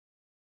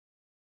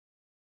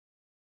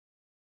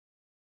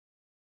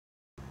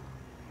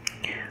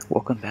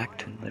Welcome back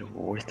to another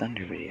War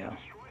Thunder video.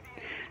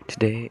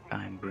 Today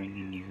I'm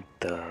bringing you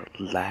the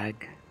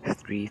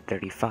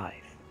LaGG3-35.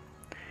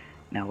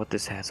 Now what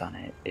this has on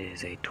it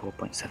is a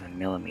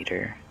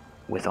 12.7mm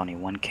with only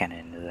one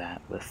cannon into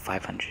that with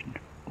 500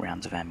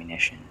 rounds of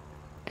ammunition.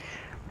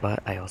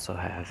 But I also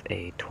have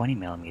a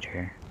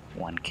 20mm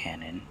one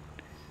cannon,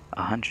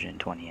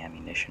 120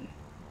 ammunition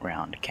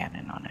round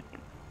cannon on it,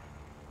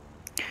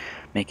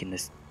 making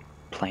this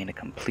plane a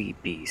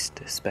complete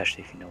beast,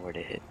 especially if you know where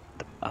to hit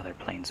the other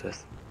planes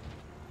with.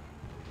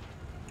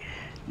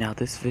 Now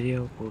this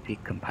video will be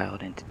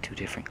compiled into two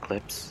different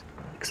clips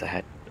because I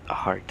had a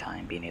hard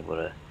time being able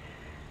to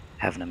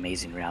have an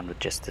amazing round with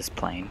just this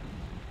plane.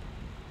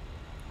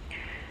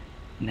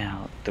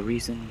 Now the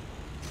reason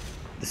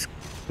this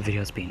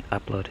video is being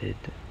uploaded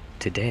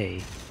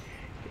today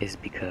is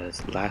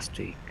because last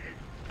week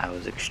I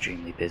was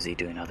extremely busy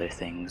doing other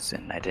things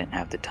and I didn't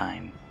have the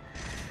time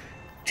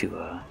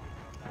to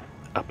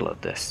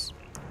upload this.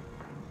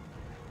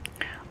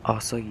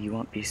 Also, you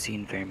won't be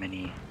seeing very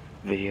many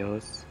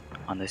videos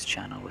on this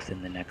channel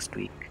within the next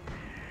week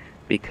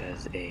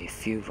because a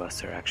few of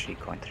us are actually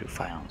going through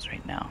finals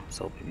right now,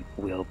 so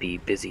we'll be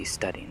busy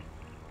studying.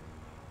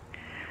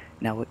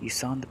 Now what you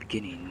saw in the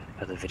beginning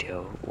of the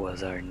video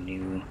was our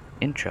new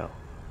intro.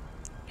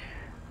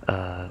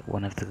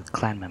 One of the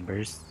clan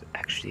members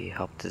actually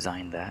helped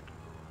design that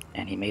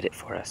and he made it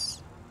for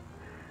us,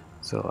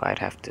 so I'd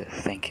have to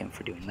thank him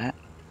for doing that.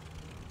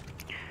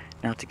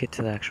 Now to get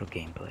to the actual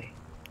gameplay.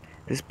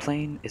 This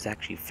plane is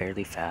actually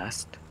fairly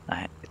fast.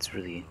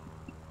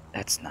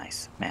 That's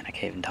nice. Man, I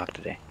can't even talk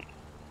today.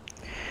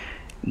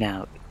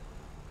 Now,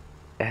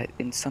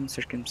 in some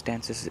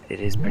circumstances it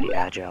is pretty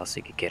agile, so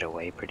you could get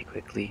away pretty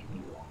quickly.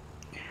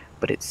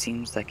 But it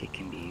seems like it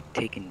can be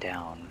taken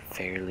down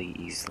fairly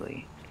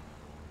easily.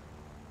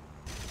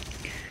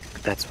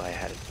 That's why I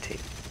had to take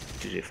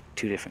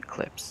two different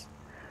clips.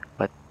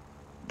 But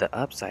the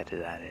upside to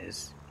that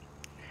is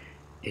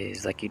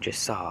like you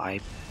just saw, I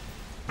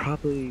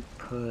probably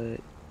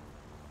put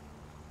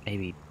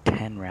maybe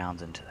 10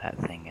 rounds into that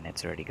thing and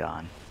it's already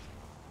gone.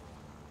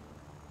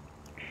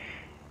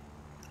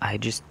 I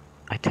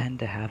tend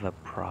to have a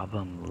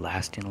problem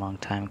lasting a long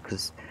time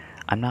because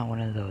I'm not one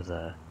of those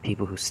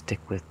people who stick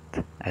with,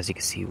 as you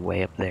can see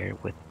way up there,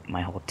 with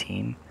my whole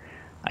team.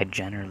 I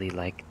generally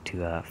like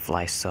to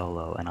fly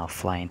solo, and I'll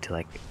fly into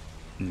like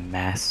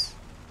mass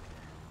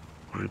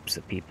groups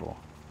of people,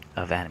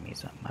 of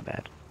enemies, my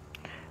bad.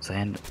 So I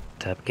end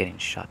up getting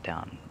shot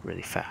down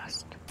really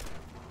fast.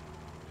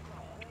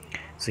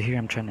 So here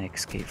I'm trying to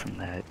escape from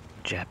that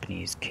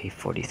Japanese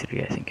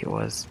K-43, I think it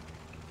was.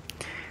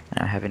 And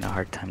I'm having a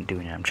hard time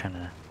doing it. I'm trying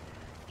to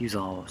use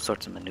all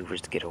sorts of maneuvers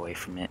to get away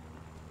from it.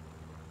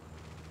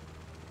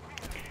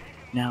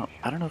 Now,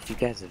 I don't know if you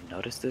guys have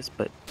noticed this,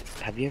 but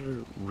have you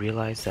ever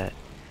realized that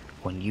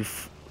when you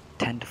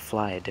tend to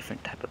fly a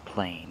different type of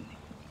plane,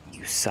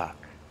 you suck,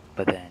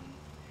 but then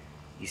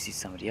you see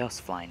somebody else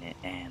flying it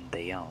and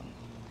they own?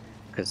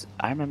 Because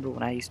I remember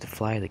when I used to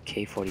fly the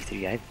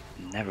K-43, I've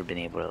never been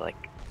able to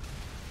like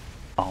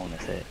own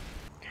with it.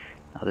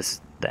 Now this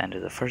is the end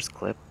of the first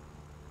clip.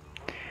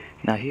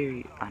 Now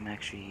here I'm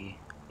actually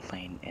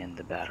playing in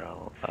the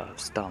Battle of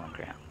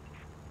Stalingrad.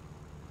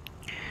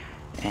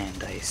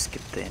 And I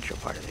skipped the intro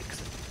part of it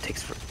because it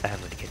takes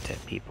forever to get to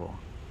people.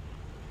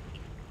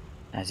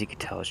 As you can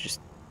tell,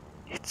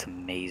 it's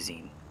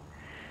amazing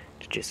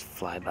to just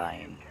fly by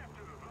and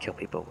kill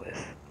people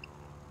with.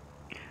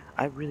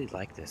 I really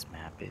like this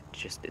map.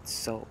 It's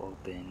so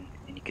open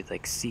and you could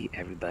like see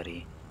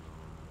everybody.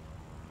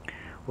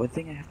 One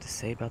thing I have to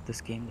say about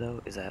this game though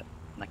is that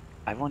like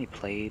I've only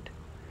played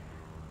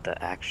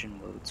the action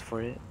modes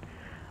for it,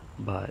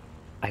 but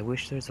I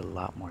wish there's a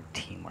lot more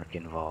teamwork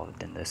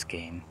involved in this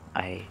game.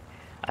 I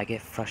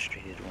get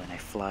frustrated when I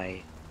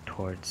fly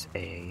towards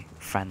a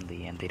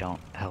friendly and they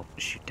don't help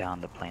shoot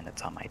down the plane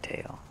that's on my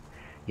tail.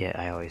 Yet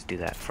I always do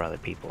that for other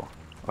people,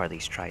 or at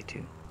least try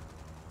to.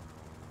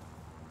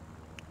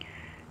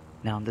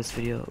 Now in this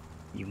video,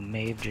 you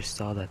may have just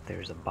saw that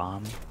there's a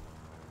bomb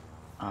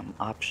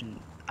option.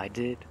 I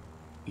did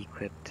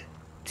equipped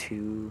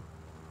two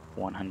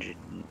 100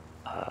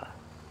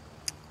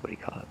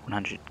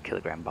 100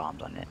 kilogram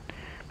bombs on it,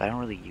 but I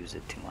don't really use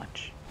it too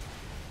much.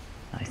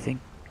 I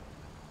think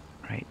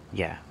right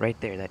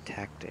there, that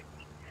tactic,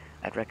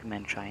 I'd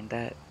recommend trying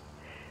that.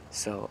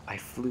 So I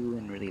flew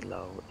in really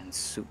low and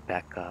swooped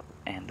back up,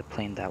 and the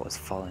plane that was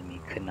following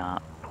me could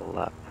not pull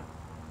up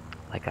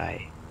like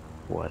I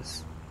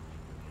was,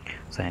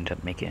 so I ended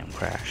up making him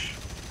crash.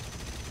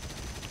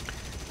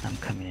 I'm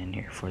coming in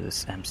here for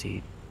this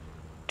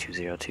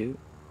MC-202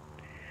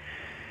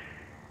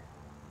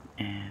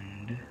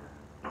 and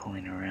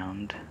pulling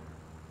around.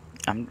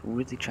 I'm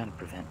really trying to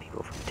prevent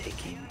people from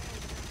taking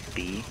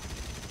B.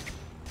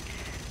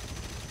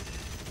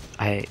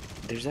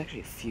 There's actually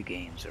a few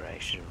games where I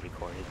should have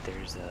recorded.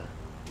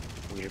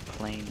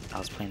 I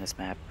was playing this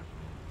map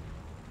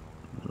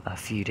a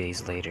few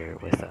days later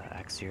with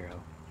Act Zero,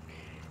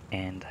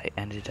 and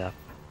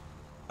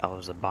I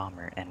was a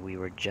bomber and we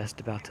were just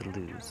about to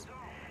lose,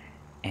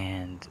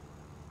 and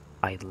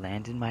I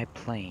landed my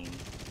plane,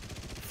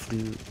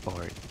 flew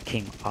or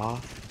came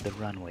off the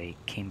runway,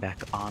 came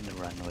back on the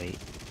runway,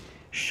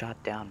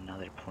 shot down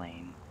another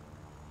plane,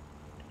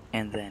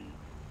 and then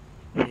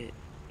hit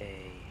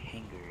a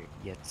hangar,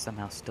 yet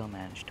somehow still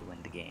managed to win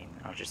the game.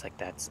 And I was just like,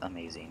 that's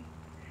amazing.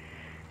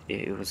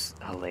 It was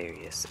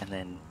hilarious. And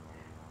then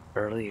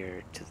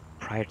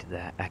prior to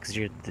that, LaGG3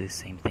 did the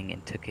same thing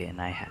and took it, and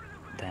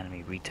the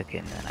enemy retook it,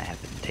 and then I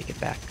happened to take it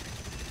back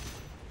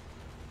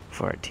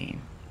for our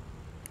team.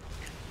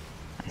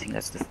 I think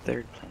that's the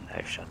third plane that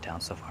I've shot down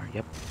so far.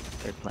 Yep,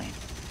 third plane.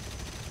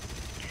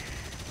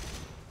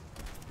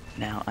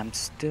 Now I'm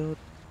still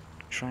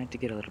trying to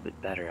get a little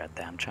bit better at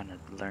that. I'm trying to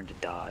learn to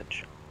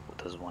dodge with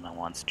those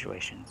one-on-one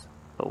situations.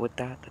 But with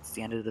that, that's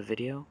the end of the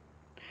video.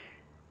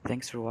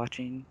 Thanks for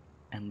watching,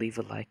 and leave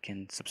a like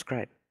and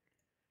subscribe.